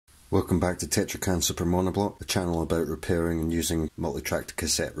Welcome back to Tetrakan Super Monoblock, the channel about repairing and using multitrack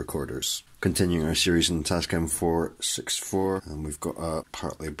cassette recorders. Continuing our series in Tascam 464, and we've got a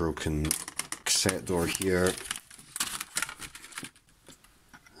partly broken cassette door here.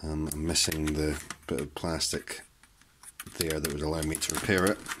 I'm missing the bit of plastic there that would allow me to repair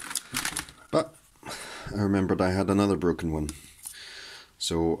it, but I remembered I had another broken one.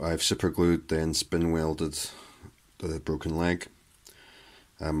 So I've super glued, then spin welded the broken leg.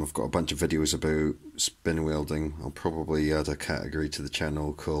 I've got a bunch of videos about spin welding. I'll probably add a category to the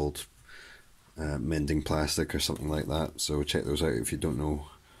channel called mending plastic or something like that, so check those out if you don't know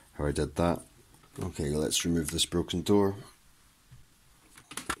how I did that. Okay, let's remove this broken door.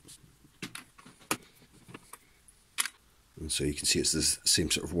 And so you can see it's the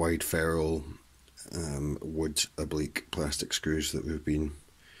same sort of wide ferrule wood oblique plastic screws that we've been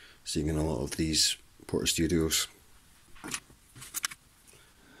seeing in a lot of these portastudios.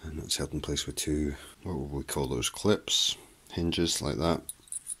 And it's held in place with two, what would we call those, clips, hinges like that.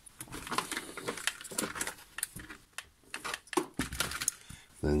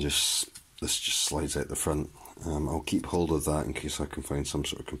 Then this just slides out the front. I'll keep hold of that in case I can find some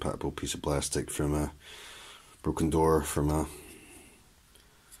sort of compatible piece of plastic from a broken door from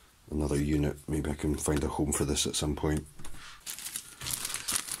another unit. Maybe I can find a home for this at some point.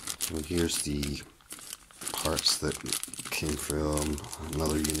 So here's the parts that came from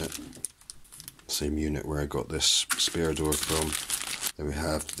another unit, same unit where I got this spare door from. Then we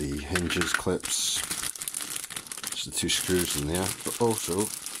have the hinges, clips, just the two screws in there, but also,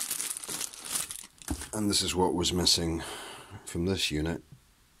 and this is what was missing from this unit,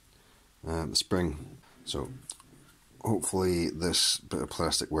 the spring. So hopefully this bit of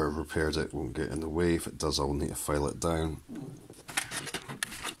plastic where I've repaired it won't get in the way. If it does, I'll need to file it down.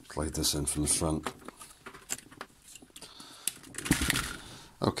 Slide this in from the front.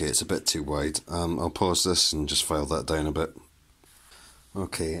 Okay, it's a bit too wide. I'll pause this and just file that down a bit.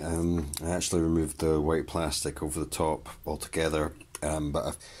 Okay, I actually removed the white plastic over the top altogether,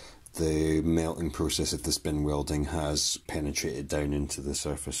 but the melting process of the spin welding has penetrated down into the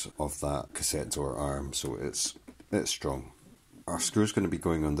surface of that cassette door arm, so it's strong. Our screw's going to be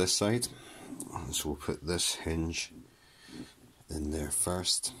going on this side, so we'll put this hinge in there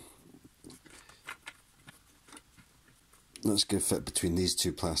first. That's going to fit between these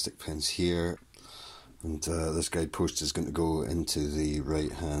two plastic pins here, and this guide post is going to go into the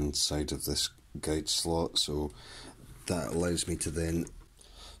right hand side of this guide slot, so that allows me to then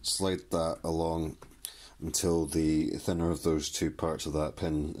slide that along until the thinner of those two parts of that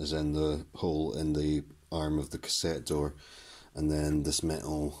pin is in the hole in the arm of the cassette door, and then this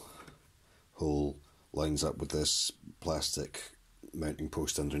metal hole lines up with this plastic mounting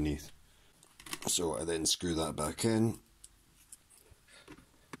post underneath. So I then screw that back in.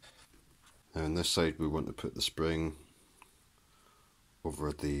 Now on this side we want to put the spring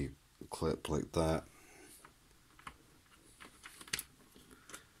over the clip like that.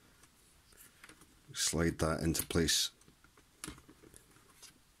 Slide that into place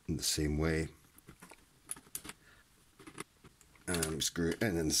in the same way. And screw it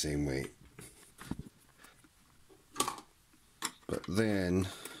in the same way. But then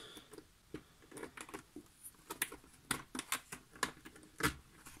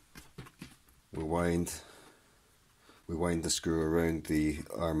we wind the screw around the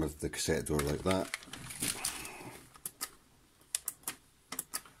arm of the cassette door like that,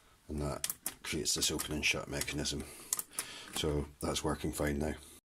 and that creates this open and shut mechanism. So that's working fine now.